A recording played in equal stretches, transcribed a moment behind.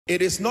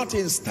It is not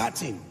in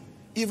starting.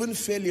 Even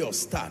failures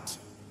start.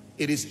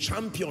 It is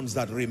champions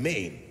that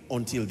remain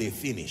until they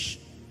finish.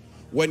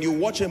 When you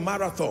watch a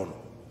marathon,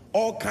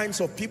 all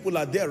kinds of people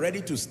are there ready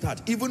to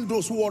start. Even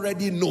those who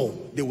already know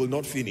they will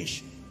not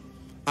finish.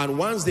 And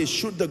once they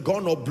shoot the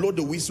gun or blow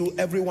the whistle,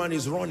 everyone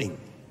is running.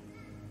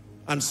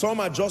 And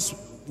some are just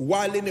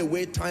whiling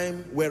away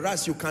time,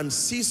 whereas you can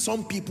see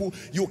some people,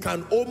 you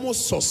can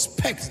almost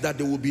suspect that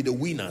they will be the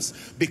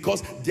winners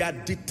because their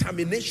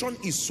determination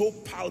is so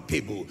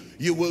palpable.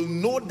 You will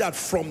know that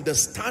from the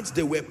start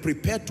they were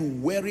prepared to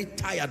weary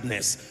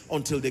tiredness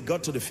until they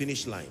got to the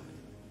finish line.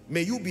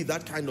 May you be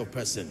that kind of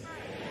person.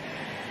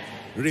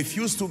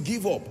 Refuse to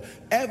give up.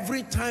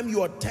 Every time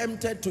you are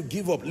tempted to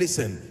give up,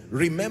 listen,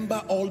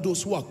 remember all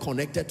those who are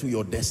connected to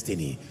your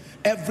destiny.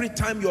 Every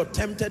time you're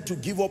tempted to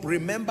give up,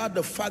 remember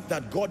the fact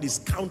that God is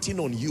counting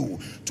on you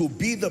to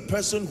be the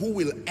person who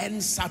will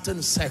end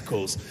certain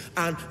circles,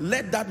 and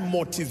let that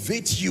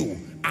motivate you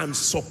and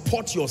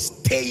support your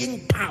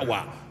staying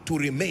power to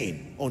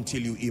remain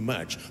until you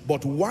emerge.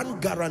 But one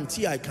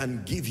guarantee I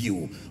can give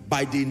you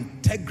by the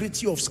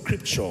integrity of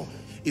Scripture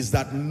is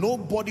that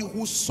nobody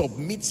who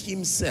submits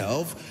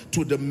himself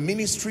to the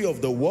ministry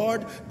of the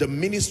word, the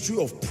ministry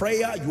of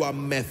prayer, you are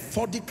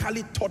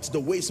methodically taught the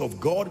ways of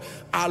God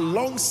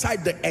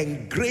alongside the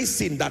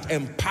engracing that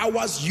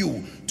empowers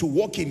you to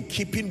walk in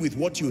keeping with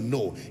what you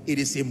know. It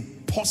is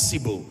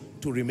impossible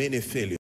to remain a failure.